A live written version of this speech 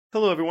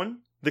Hello,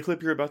 everyone. The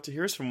clip you're about to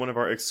hear is from one of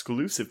our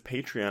exclusive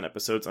Patreon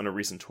episodes on a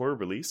recent horror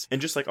release,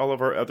 and just like all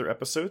of our other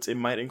episodes, it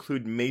might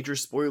include major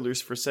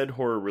spoilers for said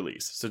horror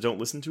release, so don't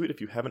listen to it if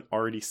you haven't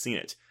already seen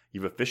it.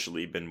 You've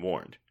officially been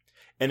warned.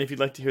 And if you'd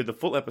like to hear the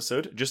full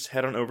episode, just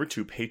head on over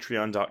to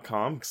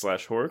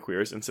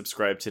patreon.com/horrorqueers and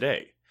subscribe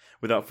today.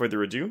 Without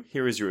further ado,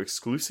 here is your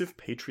exclusive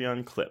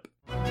Patreon clip.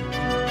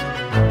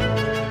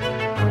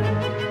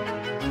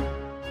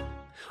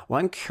 Well,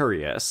 I'm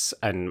curious,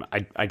 and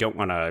I don't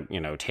want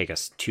to, take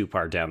us too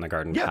far down the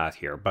garden path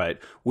here, but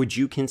would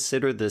you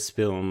consider this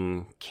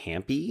film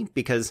campy?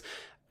 Because,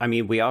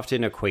 we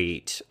often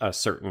equate a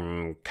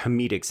certain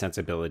comedic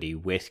sensibility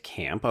with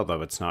camp,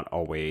 although it's not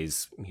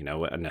always,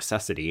 a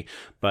necessity.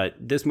 But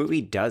this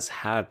movie does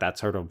have that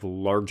sort of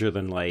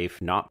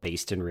larger-than-life, not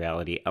based in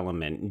reality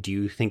element. Do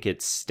you think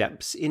it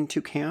steps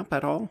into camp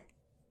at all?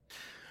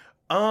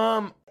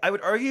 I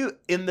would argue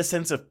in the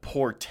sense of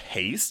poor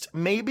taste,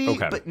 maybe,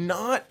 but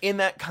not in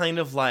that kind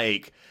of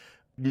like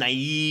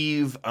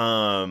naive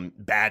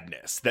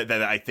badness that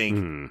I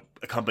think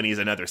accompanies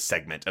another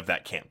segment of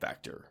that camp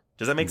factor.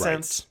 Does that make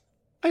sense?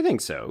 I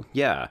think so.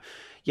 Yeah.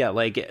 Yeah,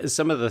 like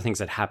some of the things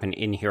that happen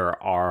in here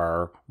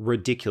are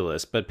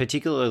ridiculous, but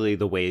particularly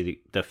the way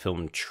the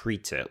film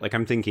treats it. Like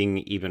I'm thinking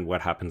even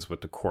what happens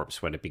with the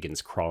corpse when it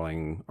begins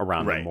crawling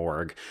around the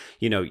morgue.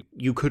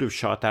 You could have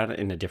shot that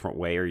in a different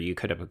way, or you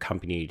could have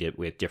accompanied it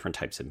with different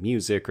types of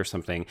music or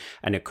something,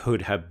 and it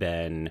could have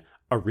been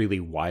a really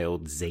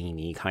wild,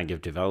 zany kind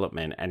of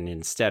development. And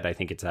instead, I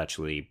think it's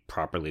actually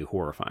properly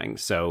horrifying.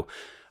 So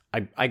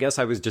I guess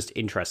I was just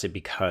interested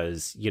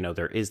because,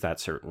 there is that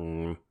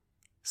certain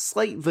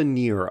slight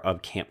veneer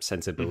of camp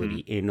sensibility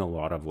in a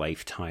lot of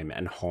Lifetime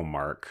and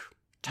Hallmark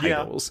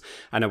titles.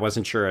 And I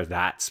wasn't sure if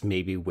that's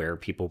maybe where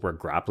people were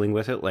grappling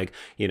with it. Like,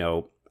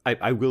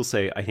 I will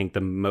say, I think the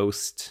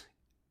most,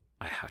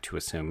 I have to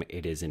assume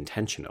it is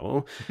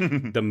intentional,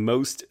 the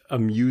most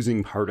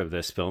amusing part of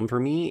this film for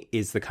me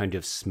is the kind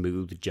of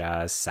smooth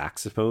jazz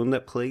saxophone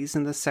that plays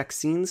in the sex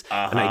scenes.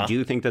 And I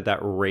do think that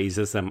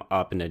raises them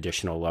up an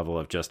additional level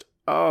of just,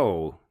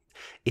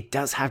 it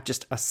does have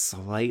just a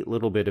slight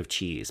little bit of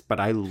cheese, but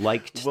I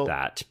liked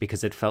that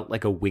because it felt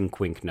like a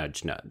wink, wink,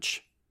 nudge,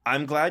 nudge.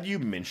 I'm glad you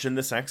mentioned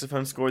the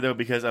saxophone score, though,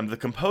 because the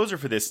composer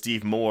for this,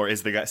 Steve Moore,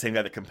 is the same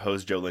guy that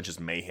composed Joe Lynch's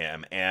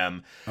Mayhem.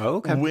 And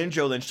when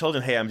Joe Lynch told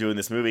him, hey, I'm doing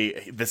this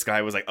movie, this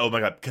guy was like, oh my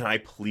God, can I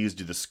please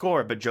do the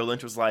score? But Joe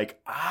Lynch was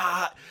like,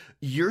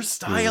 your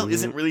style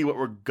isn't really what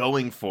we're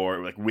going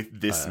for, like,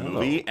 with this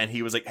movie. And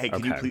he was like, hey,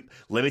 can you please,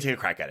 let me take a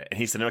crack at it. And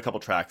he sent him a couple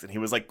tracks, and he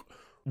was like,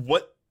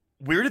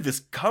 where did this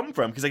come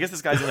from? Because I guess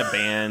this guy's in a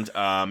band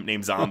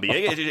named Zombie.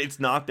 It's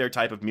not their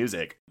type of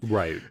music.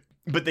 Right.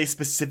 But they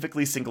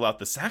specifically single out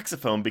the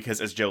saxophone because,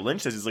 as Joe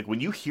Lynch says, it's like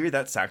when you hear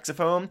that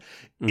saxophone,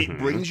 it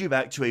brings you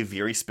back to a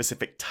very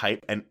specific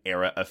type and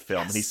era of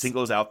film. And he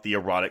singles out the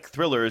erotic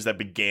thrillers that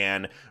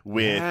began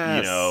with,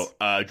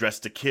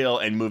 Dressed to Kill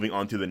and moving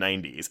on through the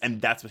 90s. And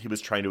that's what he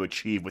was trying to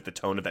achieve with the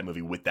tone of that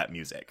movie with that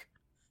music.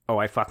 Oh,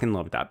 I fucking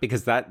love that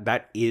because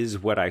that is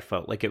what I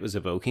felt like it was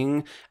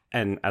evoking.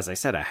 And as I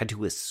said, I had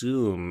to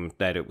assume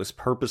that it was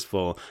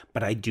purposeful,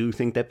 but I do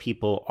think that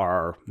people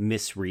are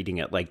misreading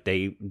it. Like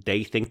they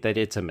think that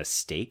it's a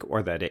mistake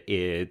or that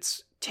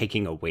it's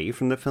taking away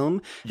from the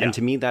film. Yeah. And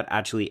to me, that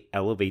actually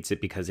elevates it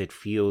because it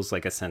feels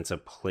like a sense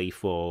of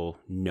playful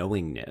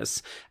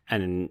knowingness.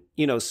 And,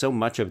 so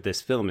much of this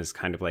film is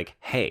kind of like,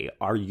 hey,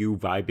 are you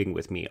vibing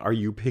with me? Are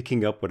you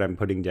picking up what I'm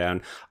putting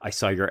down? I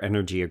saw your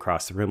energy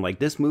across the room. Like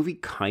this movie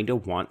kind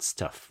of wants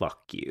to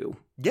fuck you.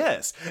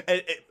 Yes.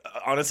 And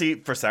honestly,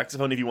 for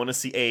saxophone, if you want to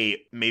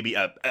see maybe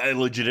a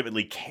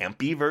legitimately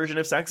campy version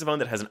of saxophone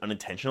that has an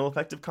unintentional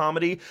effect of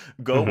comedy,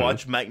 go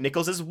watch Mike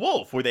Nichols'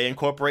 Wolf, where they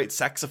incorporate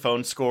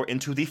saxophone score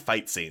into the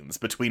fight scenes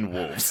between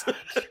wolves.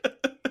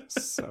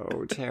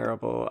 So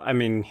terrible.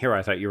 Here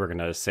I thought you were going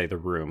to say The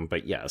Room,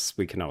 but yes,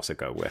 we can also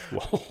go with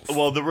Wolf.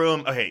 Well, The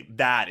Room, okay,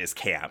 that is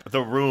camp.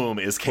 The Room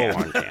is camp.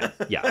 Full on camp.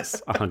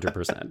 Yes,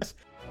 100%.